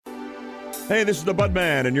Hey, this is the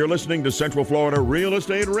Budman, and you're listening to Central Florida Real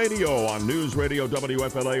Estate Radio on News Radio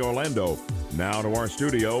WFLA Orlando. Now to our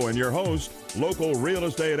studio and your host, local real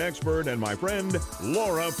estate expert and my friend,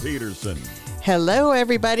 Laura Petersen. Hello,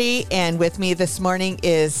 everybody, and with me this morning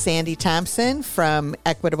is Sandy Thompson from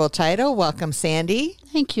Equitable Title. Welcome, Sandy.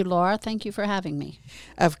 Thank you, Laura. Thank you for having me.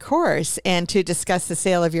 Of course. And to discuss the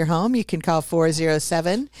sale of your home, you can call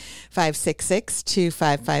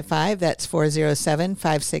 407-566-2555. That's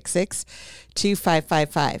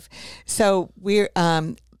 407-566-2555. So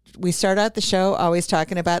we start out the show always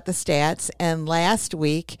talking about the stats, and last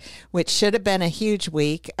week, which should have been a huge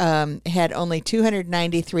week, had only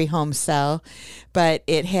 293 homes sell, but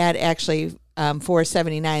it had actually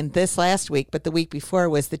 479 this last week, but the week before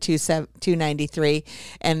was the 293,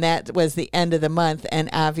 and that was the end of the month, and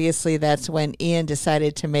obviously that's when Ian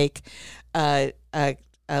decided to make a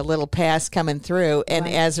little pass coming through, and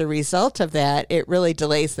right. As a result of that, it really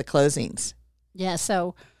delays the closings. Yeah,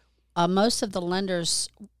 so most of the lenders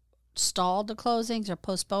stalled the closings or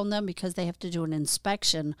postponed them because they have to do an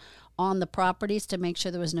inspection on the properties to make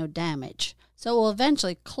sure there was no damage. So it will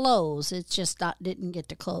eventually close. It's just didn't get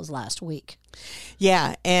to close last week.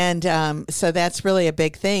 Yeah, and so that's really a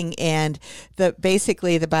big thing. And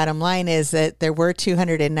basically the bottom line is that there were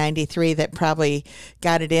 293 that probably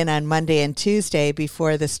got it in on Monday and Tuesday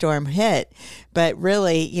before the storm hit. But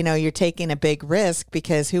really, you're taking a big risk,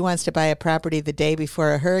 because who wants to buy a property the day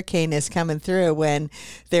before a hurricane is coming through when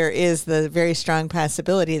there is the very strong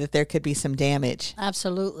possibility that there could be some damage?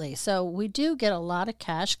 Absolutely. So we do get a lot of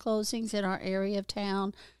cash closings in our area of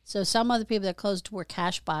town. So some of the people that closed were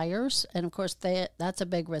cash buyers, and of course that's a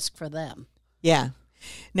big risk for them. Yeah.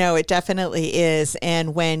 No, it definitely is.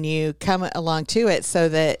 And when you come along to it, so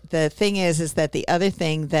that the thing is that the other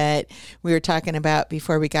thing that we were talking about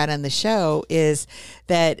before we got on the show is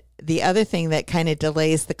that the other thing that kind of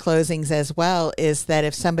delays the closings as well is that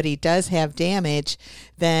if somebody does have damage,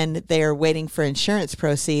 then they're waiting for insurance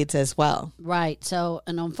proceeds as well. Right. So,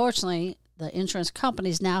 and unfortunately, the insurance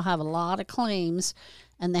companies now have a lot of claims,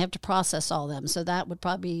 and they have to process all them. So that would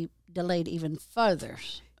probably be delayed even further.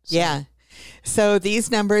 So. Yeah. So these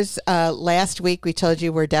numbers last week we told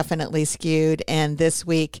you were definitely skewed, and this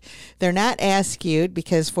week they're not as skewed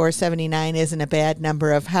because 479 isn't a bad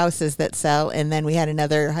number of houses that sell, and then we had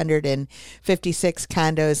another 156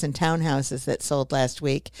 condos and townhouses that sold last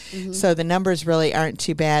week. Mm-hmm. So the numbers really aren't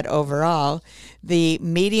too bad overall. The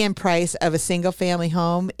median price of a single family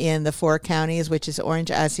home in the 4 counties, which is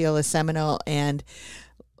Orange, Osceola, Seminole, and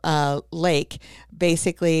Lake,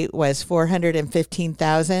 basically was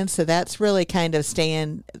 415,000. So that's really kind of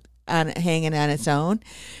hanging on its own.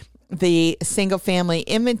 The single family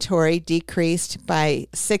inventory decreased by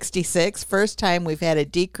 66. First time we've had a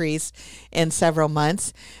decrease in several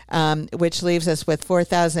months, which leaves us with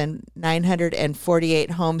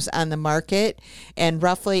 4,948 homes on the market and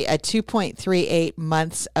roughly a 2.38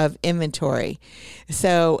 months of inventory.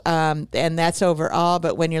 So, and that's overall,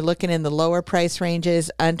 but when you're looking in the lower price ranges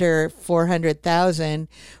under 400,000,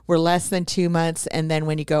 we're less than 2 months. And then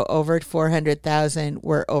when you go over 400,000,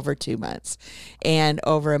 we're over 2 months. And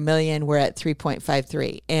over $1 million, we're at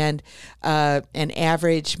 3.53. And an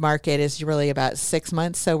average market is really about 6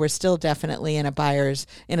 months. So we're still definitely in a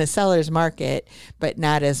seller's market, but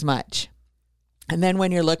not as much. And then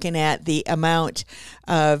when you're looking at the amount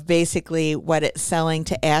of basically what it's selling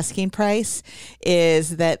to asking price,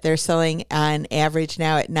 is that they're selling on average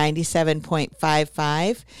now at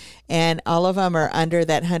 97.55, and all of them are under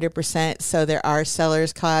that 100%. So there are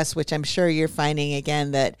seller's costs, which I'm sure you're finding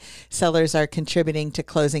again that sellers are contributing to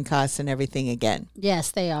closing costs and everything again.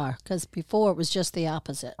 Yes, they are, because before it was just the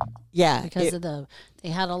opposite. Yeah, because they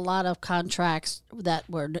had a lot of contracts that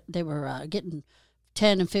they were getting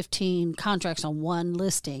 10 and 15 contracts on one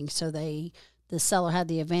listing, so the seller had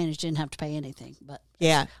the advantage, didn't have to pay anything. But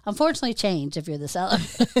yeah, unfortunately changed if you're the seller.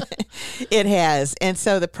 It has. And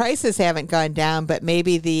so the prices haven't gone down, but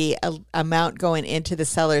maybe the amount going into the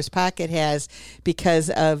seller's pocket has, because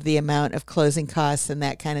of the amount of closing costs and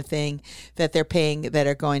that kind of thing that they're paying that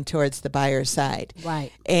are going towards the buyer's side.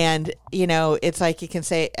 Right. And, it's like you can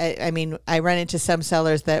say, I run into some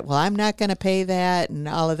sellers that, well, I'm not going to pay that and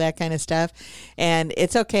all of that kind of stuff. And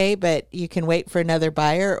it's okay, but you can wait for another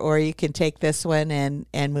buyer, or you can take this one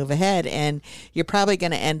and move ahead. And you're probably probably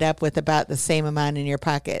going to end up with about the same amount in your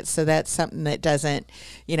pocket. So that's something that doesn't,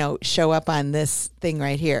 show up on this thing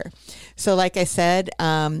right here. So like I said,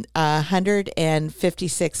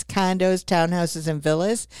 156 condos, townhouses, and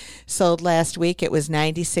villas sold last week. It was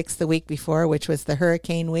 96 the week before, which was the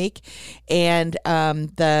hurricane week. And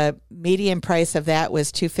the median price of that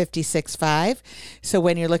was $256,500. So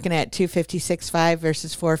when you're looking at $256,500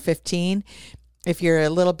 versus $415,000, if you're a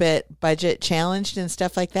little bit budget challenged and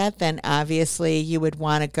stuff like that, then obviously you would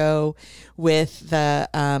want to go with the,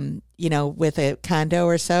 with a condo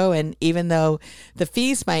or so. And even though the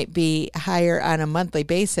fees might be higher on a monthly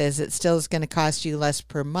basis, it still is going to cost you less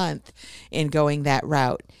per month in going that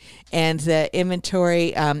route. And the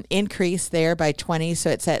inventory increased there by 20, so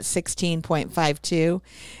it's at 16.52.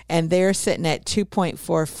 And they're sitting at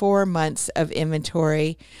 2.44 months of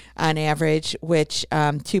inventory on average, which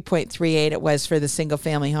 2.38 it was for the single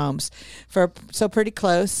family homes. So pretty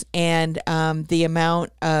close. And the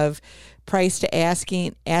amount of price to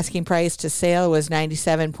asking price to sale was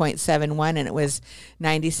 97.71, and it was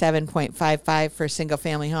 97.55 for single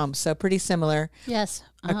family homes. So pretty similar. Yes.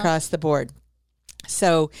 Across the board.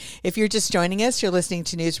 So if you're just joining us, you're listening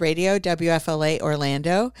to News Radio WFLA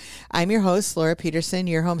Orlando. I'm your host, Laura Petersen,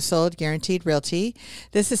 your home sold guaranteed realty.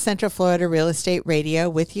 This is Central Florida Real Estate Radio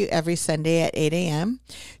with you every Sunday at 8 a.m.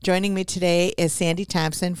 Joining me today is Sandy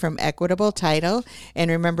Thompson from Equitable Title.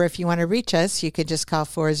 And remember, if you want to reach us, you can just call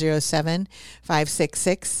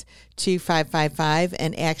 407-566-2555.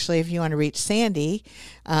 And actually, if you want to reach Sandy,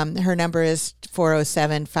 her number is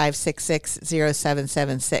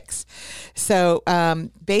 407-566-0776. So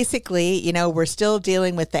basically, we're still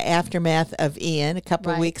dealing with the aftermath of Ian a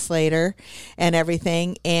couple of weeks later and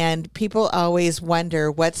everything. And people always wonder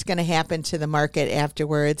what's going to happen to the market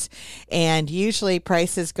afterwards. And usually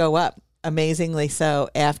prices go up, amazingly so,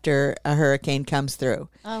 after a hurricane comes through.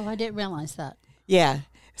 Oh, I didn't realize that. Yeah.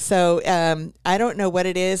 So I don't know what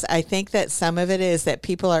it is. I think that some of it is that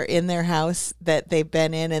people are in their house that they've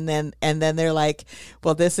been in, and then they're like,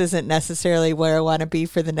 well, this isn't necessarily where I want to be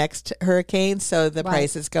for the next hurricane, so the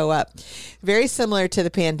prices go up. Very similar to the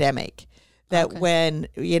pandemic. That when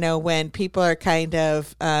people are kind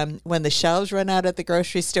of, when the shelves run out at the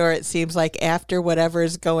grocery store, it seems like after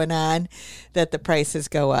whatever's going on, that the prices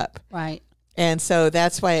go up. Right. And so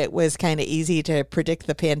that's why it was kind of easy to predict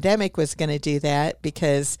the pandemic was going to do that,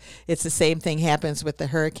 because it's the same thing happens with the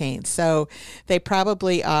hurricanes. So they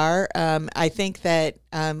probably are. I think that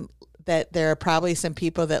that there are probably some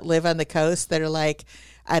people that live on the coast that are like,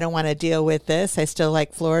 I don't want to deal with this. I still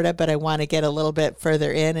like Florida, but I want to get a little bit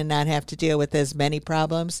further in and not have to deal with as many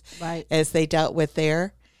problems as they dealt with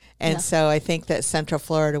there. And so I think that Central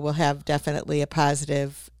Florida will have definitely a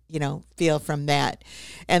positive feel from that.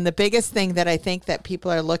 And the biggest thing that I think that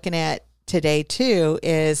people are looking at today too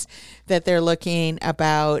is that they're looking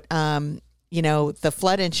about, the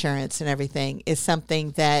flood insurance and everything is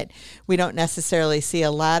something that we don't necessarily see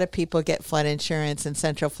a lot of people get flood insurance in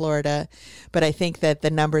Central Florida, but I think that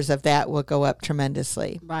the numbers of that will go up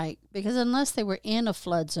tremendously. Right. Because unless they were in a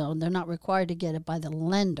flood zone, they're not required to get it by the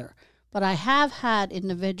lender. But I have had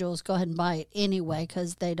individuals go ahead and buy it anyway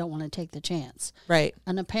because they don't want to take the chance. Right.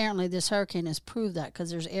 And apparently this hurricane has proved that,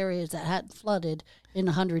 because there's areas that hadn't flooded in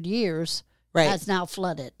 100 years that's now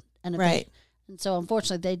flooded. And and so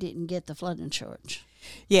unfortunately they didn't get the flood insurance.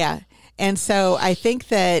 Yeah. And so I think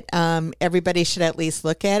that everybody should at least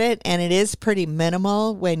look at it. And it is pretty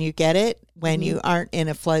minimal when you get it, when you aren't in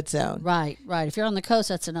a flood zone. Right, right. If you're on the coast,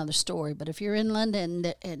 that's another story. But if you're in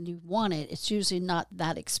London and you want it, it's usually not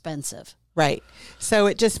that expensive. Right. So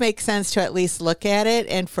it just makes sense to at least look at it.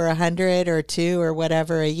 And for $100 or $200 or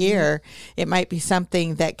whatever a year, it might be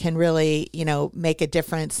something that can really, make a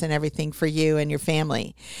difference in everything for you and your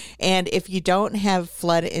family. And if you don't have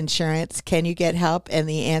flood insurance, can you get help? And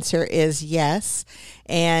the answer is yes.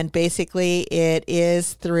 And basically it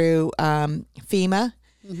is through FEMA.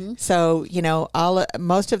 So,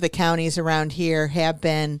 most of the counties around here have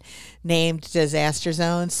been named disaster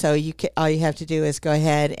zones. So all you have to do is go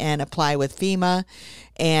ahead and apply with FEMA,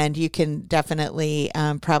 and you can definitely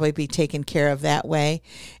probably be taken care of that way.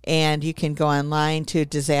 And you can go online to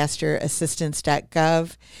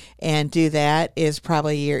disasterassistance.gov and do that is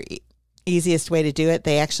probably your easiest way to do it.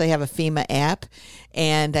 They actually have a FEMA app.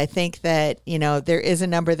 And I think that, there is a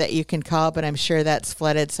number that you can call, but I'm sure that's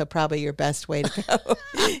flooded. So probably your best way to go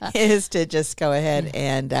is to just go ahead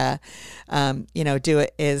and, do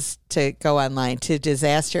it is to go online to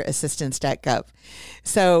disasterassistance.gov.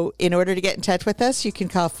 So in order to get in touch with us, you can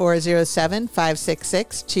call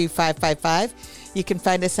 407-566-2555. You can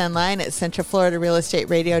find us online at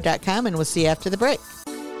centralfloridarealestateradio.com, and we'll see you after the break.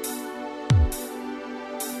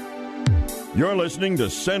 You're listening to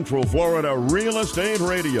Central Florida Real Estate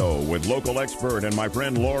Radio with local expert and my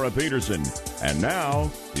friend Laura Petersen. And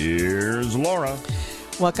now, here's Laura.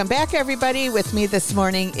 Welcome back, everybody. With me this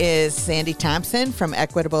morning is Sandy Thompson from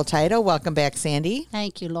Equitable Title. Welcome back, Sandy.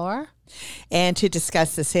 Thank you, Laura. And to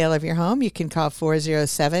discuss the sale of your home, you can call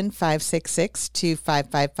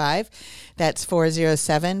 407-566-2555. That's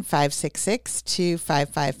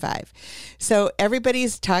 407-566-2555. So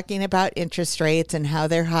everybody's talking about interest rates and how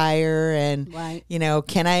they're higher and, Right.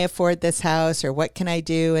 Can I afford this house or what can I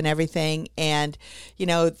do and everything. And,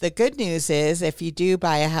 the good news is if you do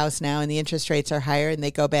buy a house now and the interest rates are higher and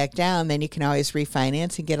they go back down, then you can always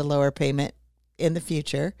refinance and get a lower payment in the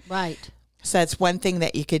future. Right. So that's one thing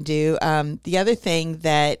that you can do. The other thing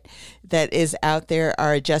that is out there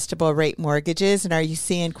are adjustable rate mortgages. And are you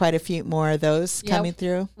seeing quite a few more of those coming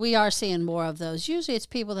through? We are seeing more of those. Usually it's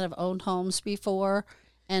people that have owned homes before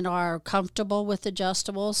and are comfortable with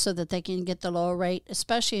adjustables so that they can get the lower rate,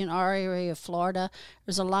 especially in our area of Florida.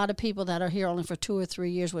 There's a lot of people that are here only for 2 or 3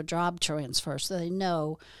 years with job transfers, so they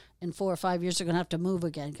know in 4 or 5 years they're going to have to move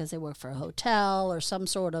again because they work for a hotel or some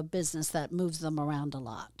sort of business that moves them around a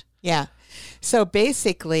lot. Yeah. So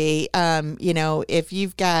basically, if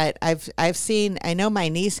you've got, I've seen, I know my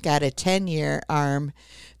niece got a 10-year ARM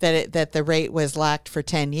that the rate was locked for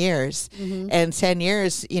 10 years. Mm-hmm. And 10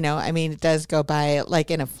 years, it does go by like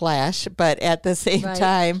in a flash, but at the same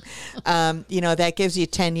time, that gives you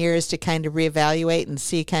 10 years to kind of reevaluate and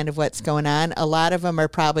see kind of what's going on. A lot of them are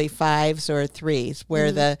probably 5s or 3s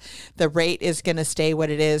where the rate is going to stay what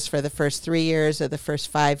it is for the first 3 years or the first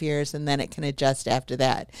 5 years, and then it can adjust after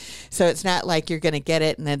that. So it's not like you're going to get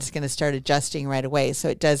it and then it's going to start adjusting right away. So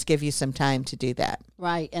it does give you some time to do that.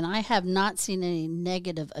 Right. And I have not seen any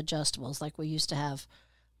negative adjustables like we used to have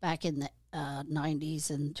back in the 90s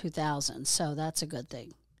and 2000s. So that's a good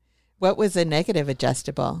thing. What was a negative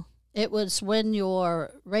adjustable? It was when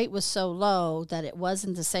your rate was so low that it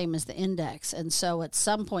wasn't the same as the index. And so at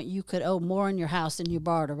some point you could owe more in your house than you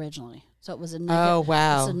borrowed originally. So it was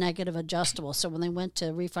a negative adjustable. So when they went to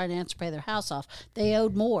refinance or pay their house off, they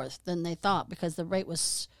owed more than they thought because the rate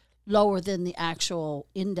was lower than the actual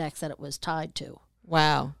index that it was tied to.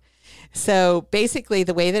 Wow. So basically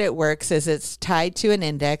the way that it works is it's tied to an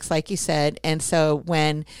index, like you said. And so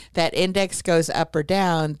when that index goes up or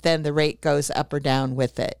down, then the rate goes up or down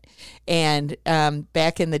with it. And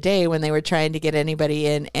back in the day when they were trying to get anybody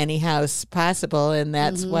in any house possible, and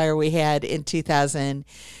that's where we had in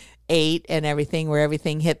 2008 and everything, where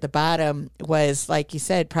everything hit the bottom, was, like you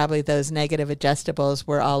said, probably those negative adjustables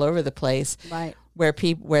were all over the place. Right. Where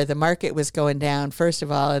the market was going down, first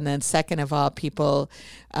of all, and then second of all, people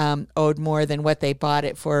owed more than what they bought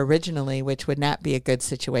it for originally, which would not be a good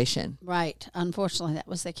situation. Right. Unfortunately, that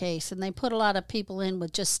was the case. And they put a lot of people in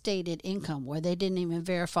with just stated income where they didn't even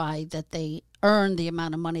verify that they earned the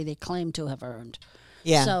amount of money they claimed to have earned.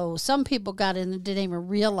 Yeah. So some people got in and didn't even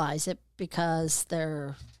realize it because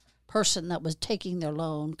their person that was taking their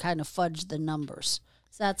loan kind of fudged the numbers.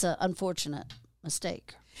 So that's an unfortunate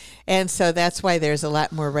mistake. And so that's why there's a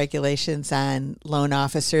lot more regulations on loan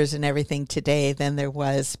officers and everything today than there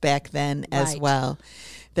was back then as well.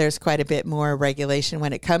 There's quite a bit more regulation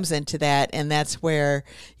when it comes into that. And that's where,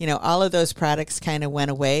 all of those products kind of went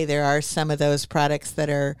away. There are some of those products that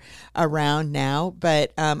are around now,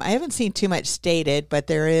 but I haven't seen too much stated, but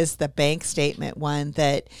there is the bank statement one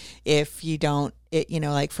that if you don't,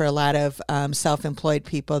 like for a lot of self-employed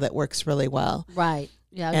people, that works really well. Right.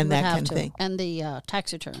 Yeah, and that kind of thing. And the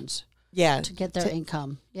tax returns. Yeah. To get their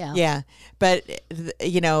income. Yeah. Yeah. But,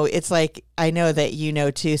 it's like, I know that you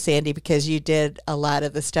know too, Sandy, because you did a lot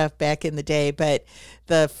of the stuff back in the day, but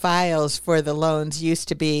the files for the loans used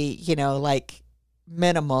to be, like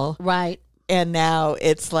minimal. Right. And now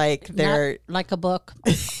it's like they're... Not like a book.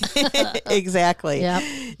 Exactly. Yep.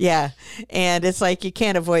 Yeah. And it's like you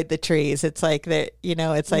can't avoid the trees. It's like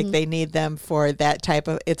it's like they need them for that type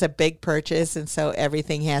of... It's a big purchase, and so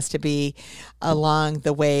everything has to be along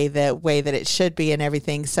the way that it should be and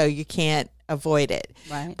everything, so you can't avoid it.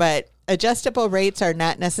 Right. But adjustable rates are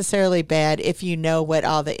not necessarily bad if you know what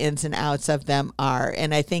all the ins and outs of them are.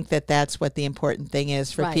 And I think that that's what the important thing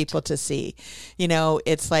is for people to see.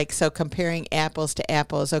 It's like, so comparing apples to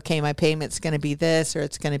apples, okay, my payment's going to be this or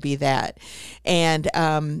it's going to be that. And,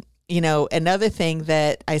 another thing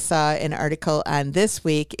that I saw an article on this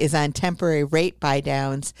week is on temporary rate buy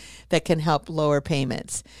downs that can help lower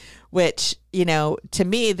payments, which, to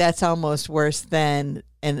me, that's almost worse than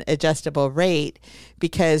an adjustable rate,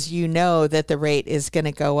 because that the rate is going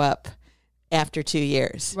to go up after 2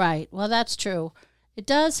 years. Right. Well, that's true. It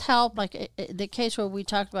does help, like the case where we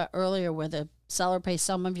talked about earlier where the seller pay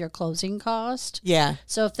some of your closing cost. Yeah.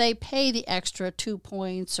 So if they pay the extra 2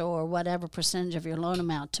 points or whatever percentage of your loan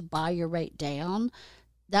amount to buy your rate down,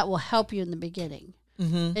 that will help you in the beginning.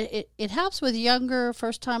 Mm-hmm. It helps with younger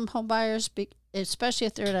first-time home buyers, especially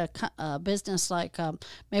if they're in a business like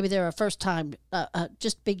maybe they're a first-time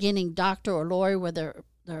just beginning doctor or lawyer where their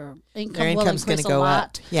income will increase a lot.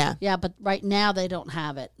 Up. Yeah. Yeah, but right now they don't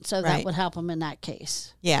have it. So that would help them in that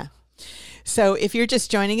case. Yeah. So if you're just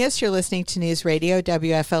joining us, you're listening to News Radio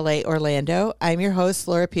WFLA Orlando. I'm your host,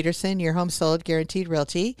 Laura Petersen, your home sold guaranteed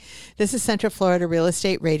realty. This is Central Florida Real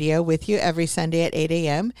Estate Radio with you every Sunday at 8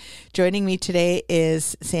 a.m. Joining me today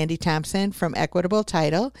is Sandy Thompson from Equitable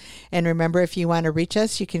Title. And remember, if you want to reach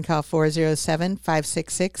us, you can call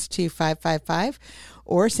 407-566-2555,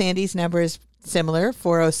 or Sandy's number is similar,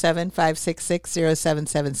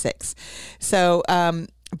 407-566-0776. So,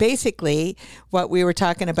 basically, what we were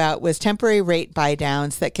talking about was temporary rate buy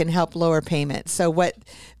downs that can help lower payments. So what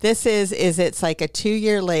this is it's like a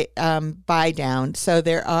 2-year buy down. So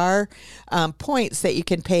there are points that you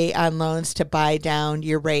can pay on loans to buy down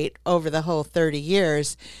your rate over the whole 30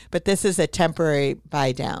 years, but this is a temporary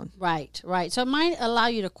buy down. Right. So it might allow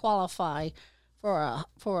you to qualify for a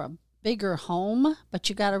bigger home, but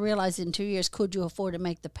you got to realize in 2 years, could you afford to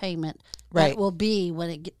make the payment that will be when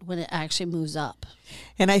it actually moves up?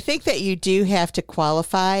 And I think that you do have to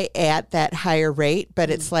qualify at that higher rate, but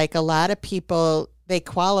it's like a lot of people, they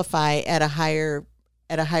qualify at a higher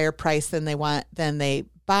price than they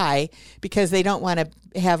buy because they don't want to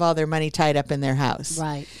have all their money tied up in their house.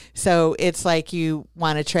 Right. So it's like you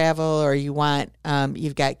want to travel, or you want,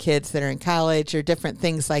 you've got kids that are in college or different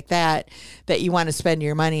things like that you want to spend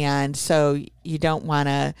your money on. So you don't want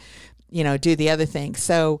to, do the other thing.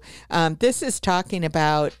 So this is talking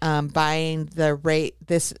about buying the rate.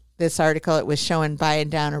 This article, it was showing buying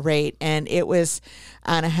down a rate, and it was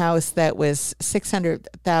on a house that was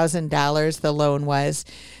 $600,000. The loan was.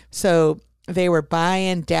 So they were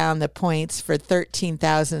buying down the points for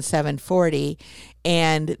 $13,740,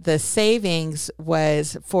 and the savings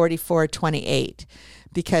was $44.28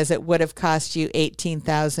 because it would have cost you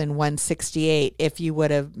 $18,168 if you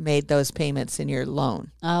would have made those payments in your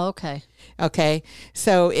loan. Oh, okay. Okay,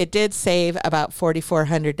 so it did save about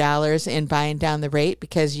 $4,400 in buying down the rate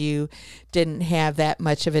because you didn't have that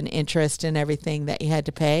much of an interest in everything that you had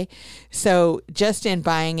to pay. So just in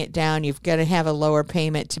buying it down, you've got to have a lower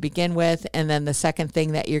payment to begin with, and then the second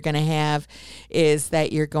thing that you're going to have is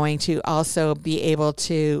that you're going to also be able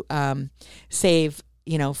to save,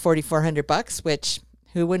 $4,400, which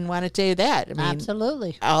who wouldn't want to do that? I mean,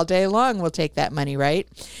 absolutely. All day long, we'll take that money, right?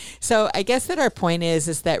 So I guess that our point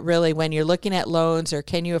is that really when you're looking at loans or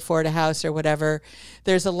can you afford a house or whatever,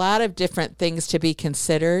 there's a lot of different things to be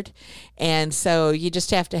considered. And so you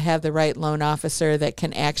just have to have the right loan officer that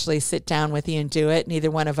can actually sit down with you and do it.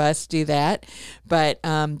 Neither one of us do that. But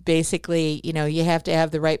basically, you have to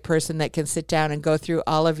have the right person that can sit down and go through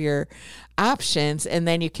all of your options, and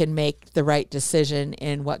then you can make the right decision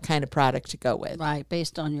in what kind of product to go with. Right,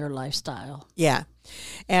 based on your lifestyle. Yeah,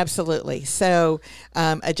 absolutely. So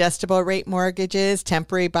adjustable rate mortgages,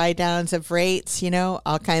 temporary buy downs of rates,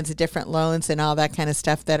 all kinds of different loans and all that kind of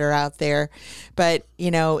stuff that are out there. But,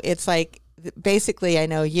 it's like, basically, I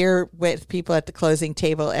know you're with people at the closing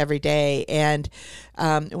table every day, and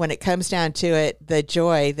when it comes down to it, the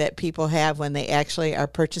joy that people have when they actually are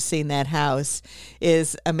purchasing that house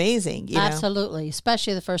is amazing. Absolutely,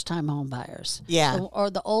 especially the first-time home buyers. Yeah. Or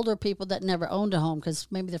the older people that never owned a home because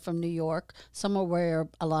maybe they're from New York, somewhere where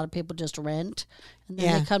a lot of people just rent, and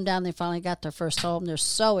then they come down, they finally got their first home. They're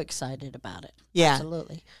so excited about it. Yeah.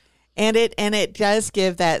 Absolutely. And it does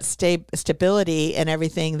give that stability and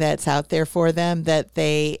everything that's out there for them that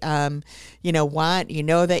they want.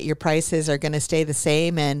 That your prices are going to stay the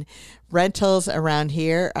same, and rentals around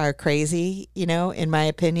here are crazy. In my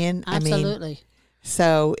opinion. Absolutely. I mean,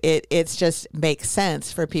 so it's just makes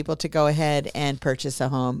sense for people to go ahead and purchase a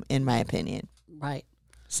home, in my opinion. Right.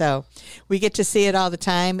 So we get to see it all the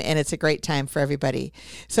time, and it's a great time for everybody.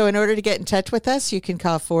 So in order to get in touch with us, you can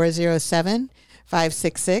call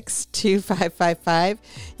 407-566-2555.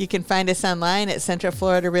 You can find us online at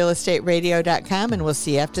centralfloridarealestateradio.com, and we'll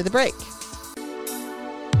see you after the break.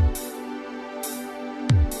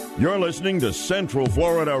 You're listening to Central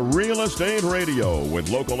Florida Real Estate Radio with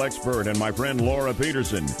local expert and my friend Laura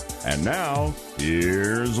Petersen. And now,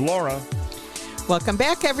 here's Laura. Welcome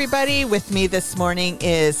back, everybody. With me this morning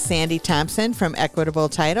is Sandy Thompson from Equitable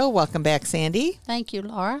Title. Welcome back, Sandy. Thank you,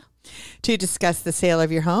 Laura. To discuss the sale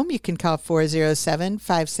of your home, you can call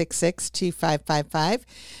 407-566-2555.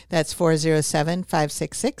 That's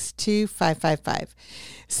 407-566-2555.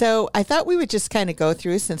 So I thought we would just kind of go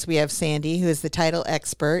through, since we have Sandy, who is the title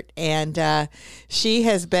expert, and she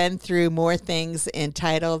has been through more things in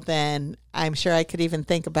title than I'm sure I could even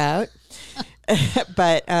think about.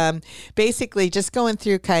 But basically just going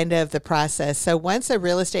through kind of the process. So once a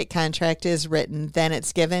real estate contract is written, then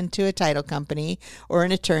it's given to a title company or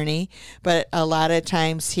an attorney. But a lot of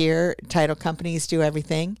times here, title companies do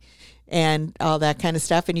everything and all that kind of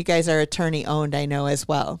stuff. And you guys are attorney owned, I know, as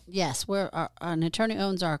well. Yes, an attorney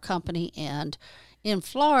owns our company, and in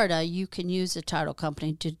Florida, you can use a title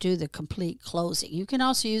company to do the complete closing. You can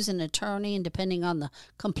also use an attorney, and depending on the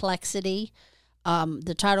complexity,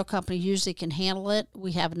 the title company usually can handle it.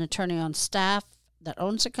 We have an attorney on staff that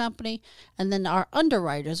owns the company, and then our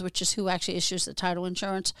underwriters, which is who actually issues the title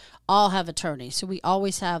insurance, all have attorneys. So we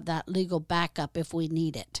always have that legal backup if we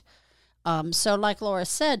need it. So like Laura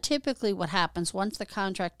said, typically what happens once the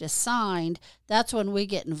contract is signed, that's when we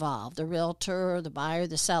get involved. The realtor, the buyer,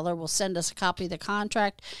 the seller will send us a copy of the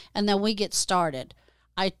contract, and then we get started.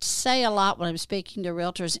 I say a lot when I'm speaking to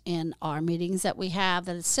realtors in our meetings that we have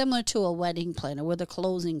that it's similar to a wedding planner. We're the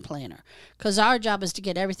closing planner, because our job is to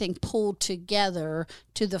get everything pulled together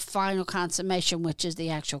to the final consummation, which is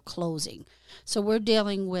the actual closing. So we're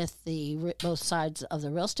dealing with both sides of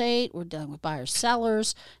the real estate. We're dealing with buyers,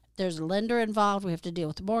 sellers. There's a lender involved. We have to deal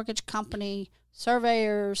with the mortgage company,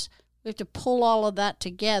 surveyors. We have to pull all of that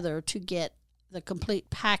together to get the complete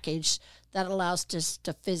package that allows us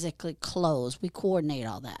to physically close. We coordinate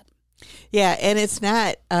all that. Yeah, and it's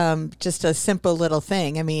not just a simple little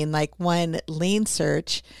thing. I mean, like one lien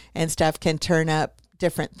search and stuff can turn up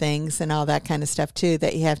different things and all that kind of stuff too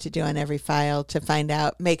that you have to do on every file to find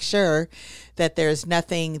out, make sure that there's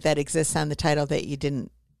nothing that exists on the title that you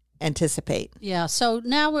didn't anticipate. Yeah, so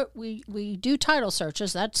now we do title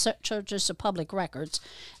searches. That searches the public records,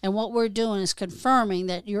 and what we're doing is confirming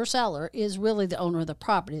that your seller is really the owner of the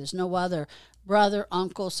property. There's no other brother,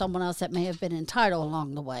 uncle, someone else that may have been in title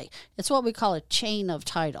along the way. It's what we call a chain of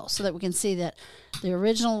title, so that we can see that the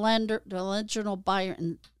original lender, the original buyer,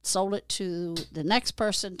 and sold it to the next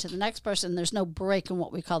person, to the next person. There's no break in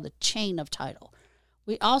what we call the chain of title.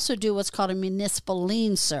 We also do what's called a municipal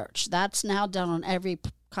lien search. That's now done on every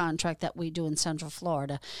contract that we do in Central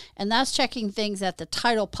Florida, and that's checking things that the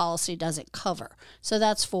title policy doesn't cover. So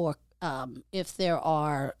that's for if there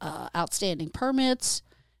are outstanding permits,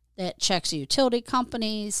 that checks utility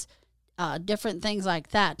companies, different things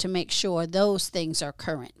like that, to make sure those things are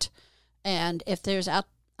current. And if there's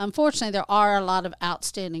unfortunately there are a lot of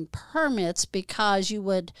outstanding permits, because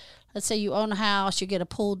let's say you own a house, you get a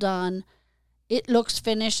pool done, it looks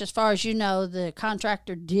finished as far as you know, the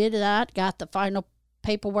contractor did that, got the final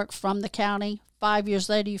paperwork from the county. 5 years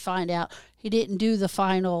later, you find out he didn't do the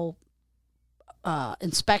final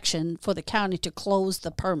inspection for the county to close the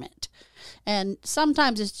permit. And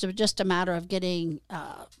sometimes it's just a matter of paying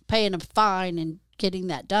a fine and getting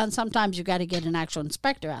that done. Sometimes you got to get an actual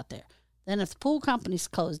inspector out there. Then if the pool company's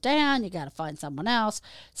closed down, you got to find someone else.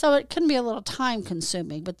 So it can be a little time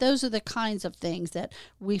consuming, but those are the kinds of things that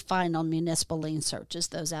we find on municipal lien searches,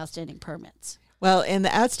 those outstanding permits. Well, and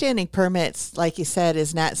the outstanding permits, like you said,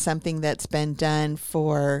 is not something that's been done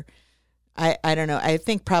for, I don't know, I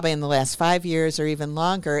think probably in the last 5 years or even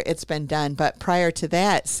longer it's been done. But prior to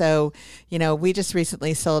that, so, we just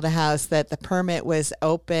recently sold a house that the permit was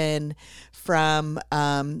open from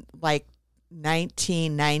like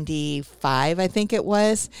 1995, I think it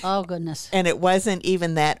was. Oh, goodness. And it wasn't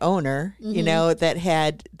even that owner,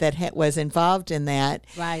 that was involved in that.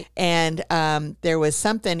 Right. And there was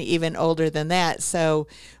something even older than that. So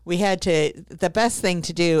we had the best thing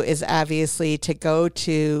to do is obviously to go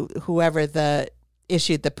to whoever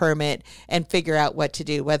issued the permit and figure out what to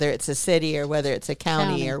do, whether it's a city or whether it's a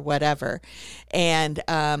county. Or whatever. And,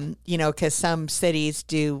 because some cities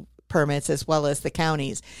do permits as well as the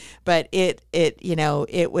counties, but it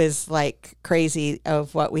was like crazy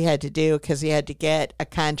of what we had to do, because we had to get a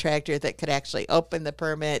contractor that could actually open the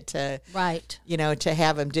permit to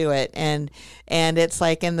have them do it, and it's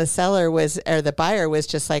like, and the buyer was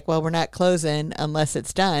just like, well, we're not closing unless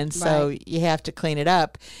it's done, so you have to clean it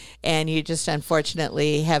up, and you just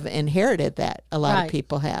unfortunately have inherited that. A lot of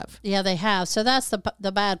people have. Yeah, they have. So that's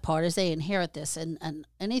the bad part, is they inherit this, and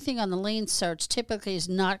anything on the lien search typically is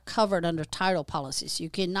not covered under title policies. You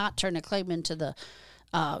cannot turn a claim into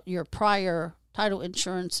your prior title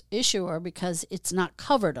insurance issuer, because it's not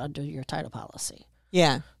covered under your title policy.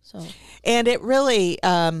 Yeah. So, and it really,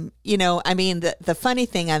 the funny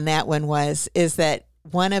thing on that one is that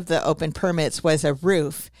one of the open permits was a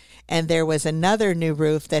roof, and there was another new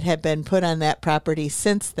roof that had been put on that property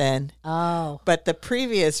since then. Oh. But the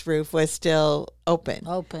previous roof was still open.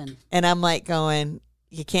 And I'm like going,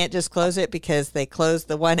 you can't just close it because they closed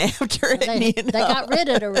the one after it. They got rid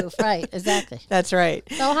of the roof, right? Exactly. That's right.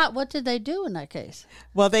 So what did they do in that case?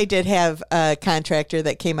 Well, they did have a contractor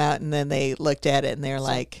that came out, and then they looked at it, and they're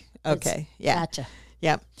like, okay, yeah. Gotcha.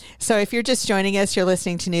 Yeah. So if you're just joining us, you're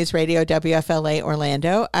listening to News Radio WFLA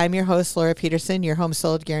Orlando. I'm your host, Laura Petersen, your home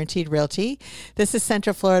sold guaranteed realty. This is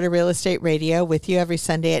Central Florida Real Estate Radio with you every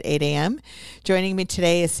Sunday at 8 a.m. Joining me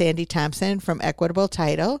today is Sandy Thompson from Equitable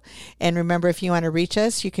Title. And remember, if you want to reach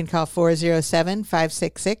us, you can call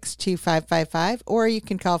 407-566-2555, or you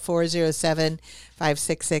can call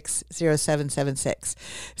 407-566-0776.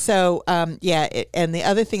 So, and the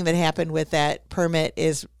other thing that happened with that permit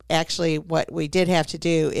is actually what we did have to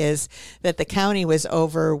do is that the county was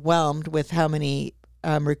overwhelmed with how many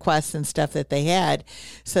requests and stuff that they had.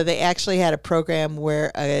 So they actually had a program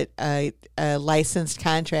where a licensed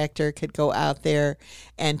contractor could go out there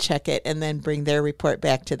and check it and then bring their report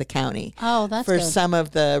back to the county. Oh, that's for good. Some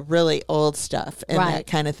of the really old stuff and that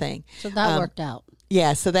kind of thing. So that worked out.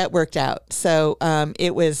 Yeah, so that worked out. So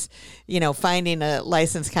it was, finding a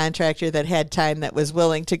licensed contractor that had time that was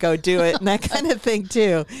willing to go do it and that kind of thing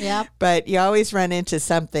too. Yeah. But you always run into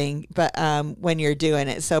something when you're doing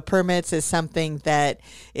it. So permits is something that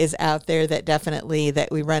is out there that definitely that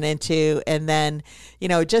we run into. And then,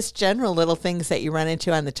 just general little things that you run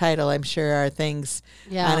into on the title, I'm sure are things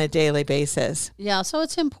on a daily basis. Yeah, so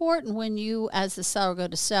it's important when you, as the seller, go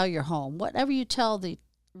to sell your home, whatever you tell the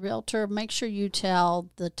realtor, make sure you tell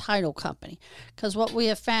the title company, because what we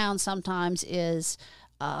have found sometimes is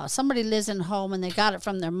somebody lives in a home and they got it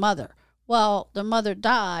from their mother. Well, their mother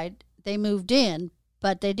died, they moved in,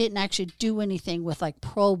 but they didn't actually do anything with like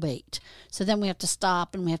probate. So then we have to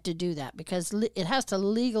stop and we have to do that because it has to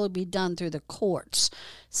legally be done through the courts.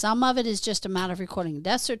 Some of it is just a matter of recording a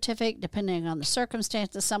death certificate, depending on the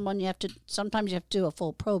circumstances. Sometimes you have to do a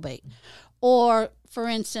full probate. Or, for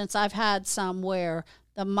instance, I've had some where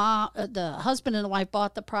the husband and the wife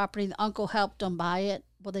bought the property. The uncle helped them buy it.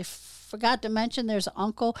 Well, they forgot to mention there's an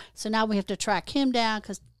uncle. So now we have to track him down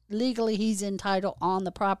because legally he's entitled on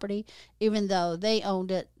the property. Even though they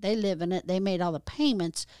owned it, they live in it, they made all the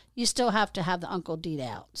payments, you still have to have the uncle deed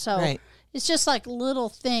out. So It's just like little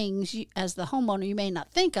things as the homeowner you may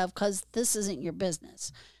not think of because this isn't your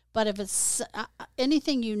business. But if it's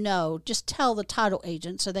anything just tell the title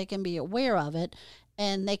agent so they can be aware of it.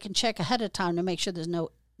 And they can check ahead of time to make sure there's no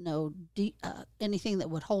anything that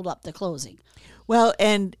would hold up the closing. Well,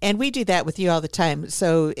 and we do that with you all the time.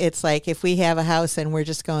 So it's like if we have a house and we're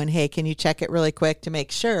just going, hey, can you check it really quick to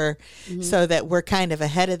make sure so that we're kind of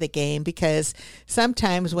ahead of the game? Because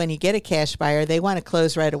sometimes when you get a cash buyer, they want to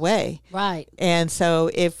close right away. Right. And so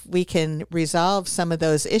if we can resolve some of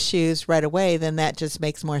those issues right away, then that just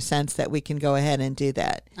makes more sense that we can go ahead and do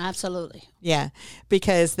that. Absolutely. Yeah,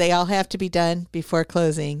 because they all have to be done before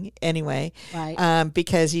closing anyway. Right.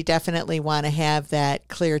 Because you definitely want to have that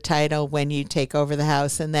clear title when you take over the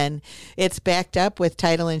house. And then it's backed up with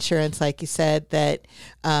title insurance, like you said, that,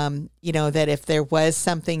 that if there was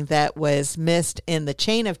something that was missed in the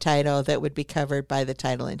chain of title, that would be covered by the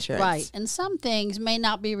title insurance. Right. And some things may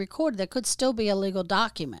not be recorded. There could still be a legal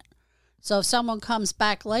document. So if someone comes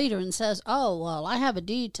back later and says, oh, well, I have a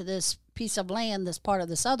deed to this piece of land, this part of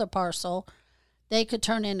this other parcel, they could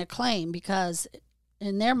turn in a claim because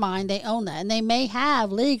in their mind they own that. And they may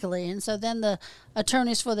have legally. And so then the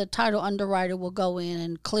attorneys for the title underwriter will go in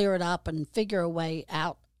and clear it up and figure a way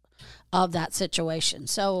out of that situation.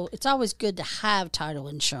 So it's always good to have title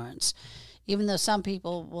insurance, even though some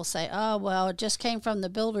people will say, oh, well, it just came from the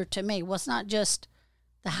builder to me. Well, it's not just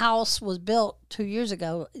the house was built 2 years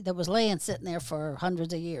ago. There was land sitting there for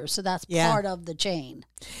hundreds of years. So that's part of the chain.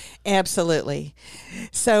 Absolutely.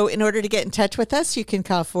 So in order to get in touch with us, you can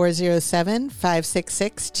call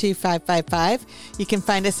 407-566-2555. You can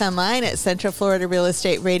find us online at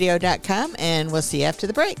centralfloridarealestateradio.com, and we'll see you after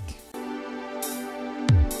the break.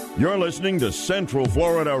 You're listening to Central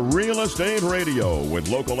Florida Real Estate Radio with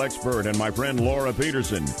local expert and my friend Laura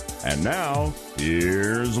Petersen. And now,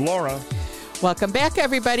 here's Laura. Welcome back,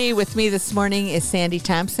 everybody. With me this morning is Sandy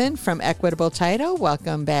Thompson from Equitable Title.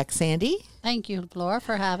 Welcome back, Sandy. Thank you, Laura,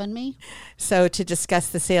 for having me. So to discuss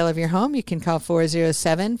the sale of your home, you can call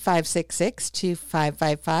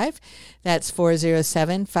 407-566-2555. That's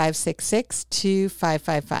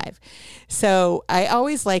 407-566-2555. So I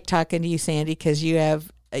always like talking to you, Sandy, because you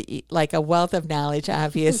have like a wealth of knowledge,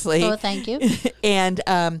 obviously. Oh, thank you. And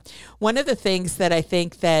one of the things that I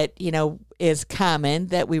think that, is common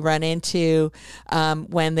that we run into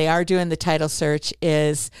when they are doing the title search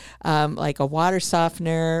is like a water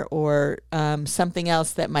softener or something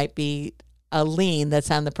else that might be a lien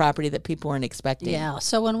that's on the property that people weren't expecting. Yeah.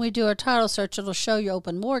 So when we do our title search, it'll show you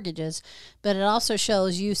open mortgages, but it also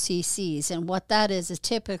shows UCCs. And what that is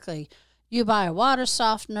typically you buy a water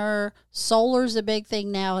softener. Solar's a big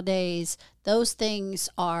thing nowadays. Those things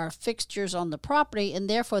are fixtures on the property, and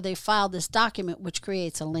therefore they file this document which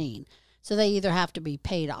creates a lien. So they either have to be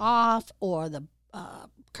paid off, or the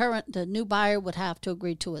new buyer would have to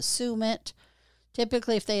agree to assume it.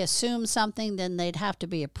 Typically, if they assume something, then they'd have to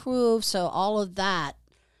be approved. So all of that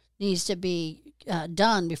needs to be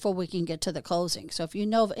done before we can get to the closing. So if you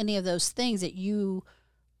know of any of those things that you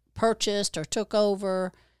purchased or took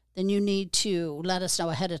over, then you need to let us know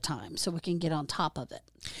ahead of time so we can get on top of it.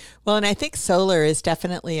 Well, and I think solar is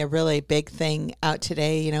definitely a really big thing out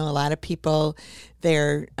today. A lot of people,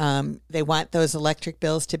 they want those electric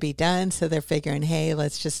bills to be done, so they're figuring, hey,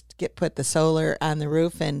 let's just put the solar on the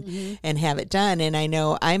roof and have it done. And I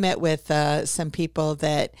know I met with some people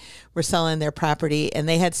that were selling their property, and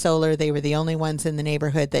they had solar. They were the only ones in the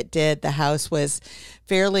neighborhood that did. The house was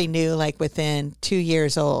fairly new, like within 2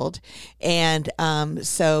 years old, and and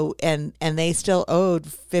they still owed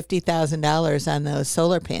 $50,000 on those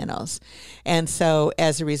solar panels, and so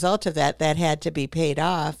as a result of that had to be paid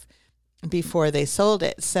off before they sold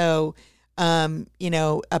it. So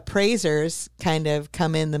appraisers kind of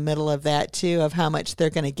come in the middle of that too, of how much they're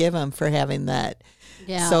going to give them for having that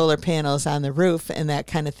solar panels on the roof and that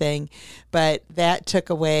kind of thing. But that took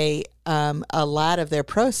away a lot of their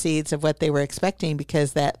proceeds of what they were expecting,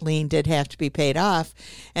 because that lien did have to be paid off,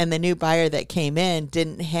 and the new buyer that came in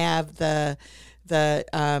didn't have the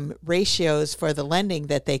ratios for the lending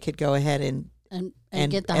that they could go ahead and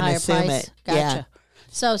get the higher price. It. Gotcha. Yeah.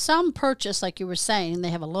 So some purchase, like you were saying, they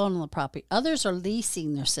have a loan on the property. Others are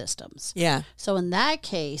leasing their systems. Yeah. So in that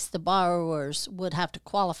case, the borrowers would have to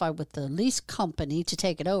qualify with the lease company to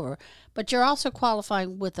take it over. But you're also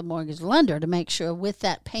qualifying with the mortgage lender to make sure with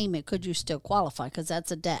that payment, could you still qualify? Because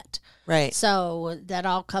that's a debt. Right. So that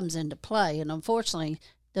all comes into play. And unfortunately,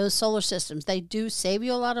 those solar systems, they do save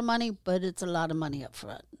you a lot of money, but it's a lot of money up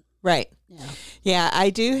front. Right. Yeah. Yeah,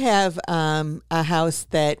 I do have a house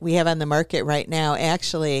that we have on the market right now,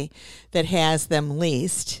 actually, that has them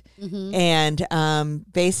leased. Mm-hmm. And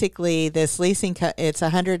basically, this leasing, it's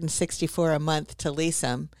 $164 a month to lease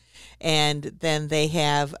them. And then they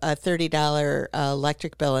have a $30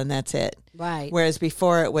 electric bill, and that's it. Right. Whereas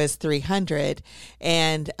before it was $300,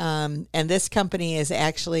 and this company is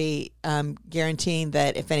actually guaranteeing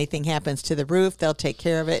that if anything happens to the roof, they'll take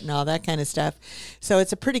care of it and all that kind of stuff. So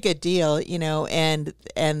it's a pretty good deal, And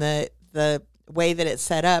the way that it's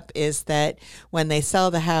set up is that when they sell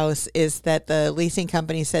the house, is that the leasing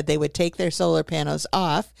company said they would take their solar panels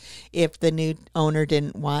off if the new owner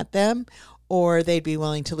didn't want them, or they'd be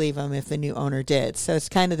willing to leave them if the new owner did. So it's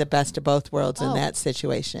kind of the best of both worlds in that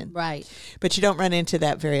situation. Right. But you don't run into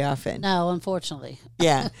that very often. No, unfortunately.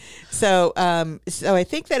 Yeah. So I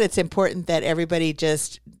think that it's important that everybody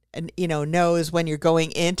just, knows when you're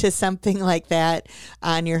going into something like that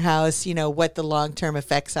on your house, what the long-term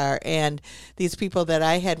effects are. And these people that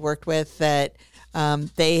I had worked with that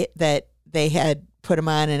they had put them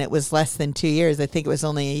on, and it was less than 2 years. I think it was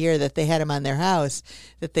only a year that they had them on their house,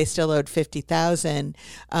 that they still owed $50,000.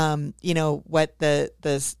 What the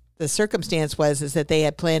circumstance is that they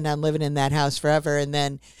had planned on living in that house forever, and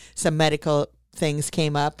then some medical things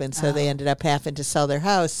came up, and so they ended up having to sell their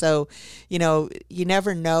house. So, you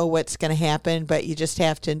never know what's going to happen, but you just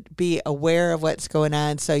have to be aware of what's going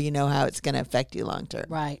on so you know how it's going to affect you long term.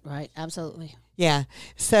 Right, absolutely. Yeah.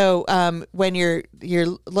 So when you're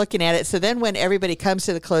looking at it, so then when everybody comes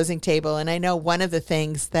to the closing table, and I know one of the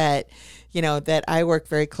things that, that I work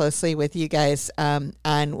very closely with you guys on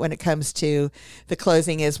when it comes to the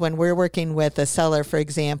closing is when we're working with a seller, for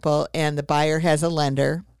example, and the buyer has a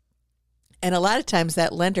lender. And a lot of times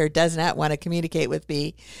that lender does not want to communicate with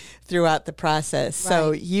me throughout the process. Right.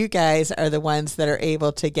 So you guys are the ones that are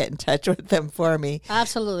able to get in touch with them for me.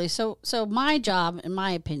 Absolutely. So my job, in my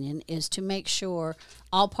opinion, is to make sure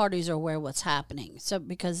all parties are aware of what's happening. So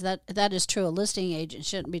because that is true. A listing agent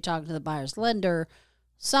shouldn't be talking to the buyer's lender.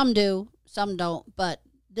 Some do, some don't. But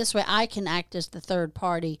this way I can act as the third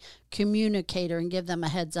party communicator and give them a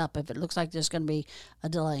heads up if it looks like there's going to be a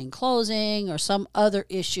delay in closing or some other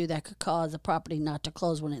issue that could cause the property not to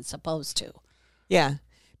close when it's supposed to. Yeah.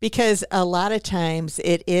 Because a lot of times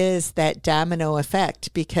it is that domino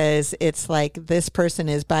effect, because it's like this person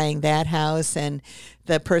is buying that house and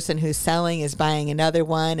the person who's selling is buying another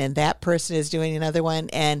one and that person is doing another one.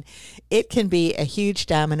 And it can be a huge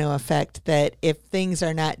domino effect that if things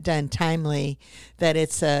are not done timely, that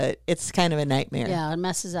it's kind of a nightmare. Yeah, it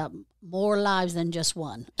messes up more lives than just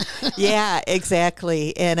one. Yeah,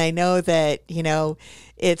 exactly. And I know that,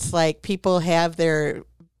 it's like people have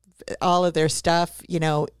all of their stuff,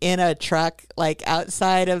 in a truck, like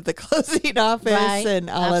outside of the closing office, Right. and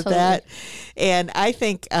all Absolutely. of that. And I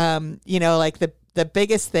think, like the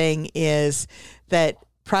biggest thing is that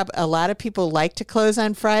a lot of people like to close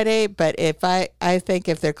on Friday, but I think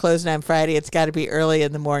if they're closing on Friday, it's got to be early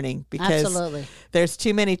in the morning, because Absolutely. there's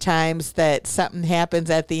too many times that something happens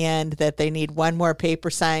at the end that they need one more paper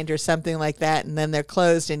signed or something like that, and then they're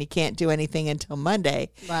closed and you can't do anything until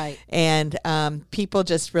Monday. Right. And people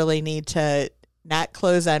just really need to not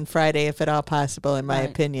close on Friday if at all possible, in my Right.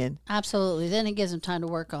 opinion. Absolutely. Then it gives them time to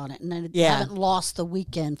work on it, and then they Yeah. haven't lost the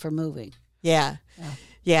weekend for moving. Yeah.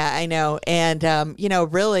 Yeah, I know. And,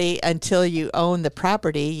 really, until you own the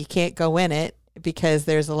property, you can't go in it, because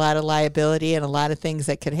there's a lot of liability and a lot of things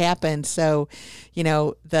that could happen. So,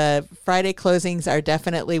 the Friday closings are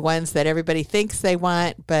definitely ones that everybody thinks they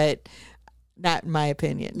want, but not in my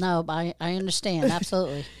opinion. No, I understand.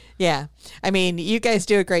 Absolutely. Yeah. I mean, you guys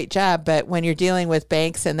do a great job, but when you're dealing with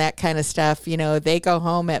banks and that kind of stuff, they go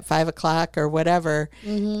home at 5:00 or whatever.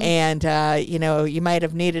 Mm-hmm. And, you might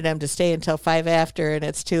have needed them to stay until 5 after, and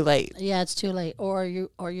it's too late. Yeah, it's too late. Or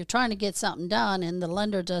you're trying to get something done and the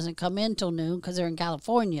lender doesn't come in till noon because they're in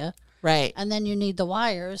California. Right. And then you need the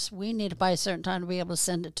wires. We need it by a certain time to be able to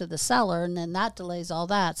send it to the seller, and then that delays all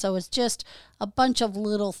that. So it's just a bunch of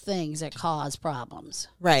little things that cause problems.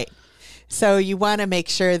 Right. So you want to make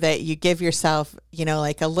sure that you give yourself,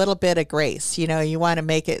 like a little bit of grace. You want to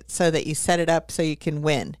make it so that you set it up so you can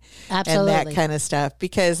win. Absolutely. And that kind of stuff.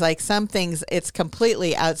 Because like some things, it's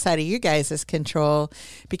completely outside of you guys' control.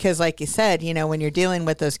 Because like you said, when you're dealing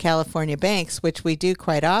with those California banks, which we do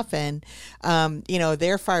quite often,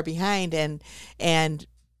 they're far behind. And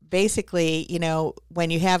basically, when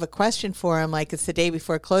you have a question for them, like it's the day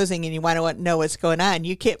before closing and you want to know what's going on,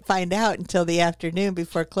 you can't find out until the afternoon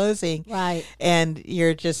before closing. Right. And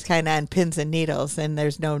you're just kind of on pins and needles, and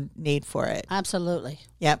there's no need for it. Absolutely.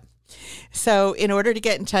 Yep. So in order to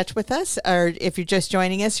get in touch with us, or if you're just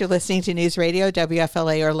joining us, you're listening to News Radio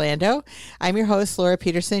WFLA Orlando. I'm your host, Laura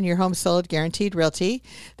Petersen, your home sold guaranteed realty.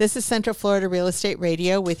 This is Central Florida Real Estate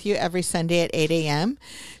Radio with you every Sunday at 8 a.m.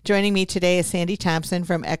 Joining me today is Sandy Thompson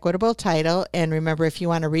from Equitable Title. And remember, if you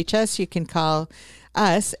want to reach us, you can call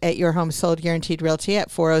us at Your Home Sold Guaranteed Realty at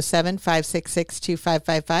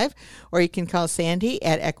 407-566-2555, or you can call Sandy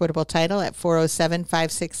at Equitable Title at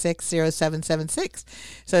 407-566-0776.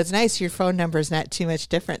 So it's nice your phone number is not too much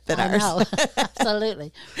different than I ours. know.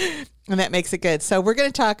 Absolutely. And that makes it good. So we're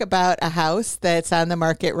going to talk about a house that's on the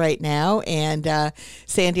market right now, and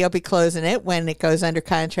Sandy will be closing it when it goes under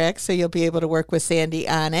contract, so you'll be able to work with Sandy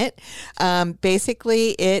on it. Basically,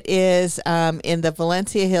 it is in the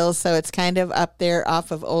Valencia Hills, so it's kind of up there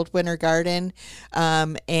off of Old Winter Garden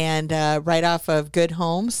and right off of Good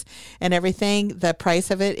Homes and everything. The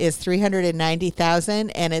price of it is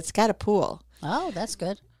 $390,000, and it's got a pool. Oh, that's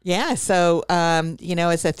good. Yeah, so,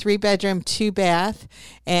 it's a 3-bedroom, 2-bath,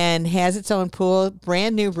 and has its own pool,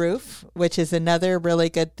 brand new roof, which is another really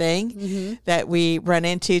good thing that we run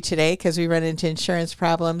into today, because we run into insurance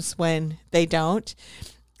problems when they don't.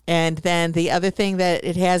 And then the other thing that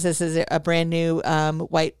it has is a brand new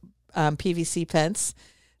white PVC fence.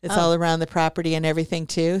 It's all around the property and everything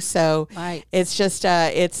too. So Right. it's just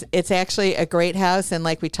it's actually a great house, and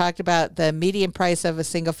like we talked about, the median price of a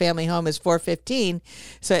single family home is $415.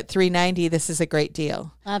 So at $390, this is a great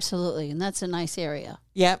deal. Absolutely. And that's a nice area.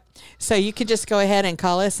 Yep. So you can just go ahead and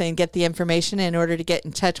call us and get the information. In order to get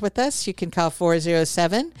in touch with us, you can call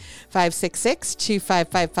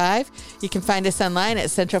 407-566-2555. You can find us online at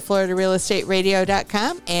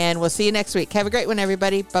centralfloridarealestateradio.com, and we'll see you next week. Have a great one,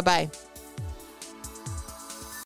 everybody. Bye-bye.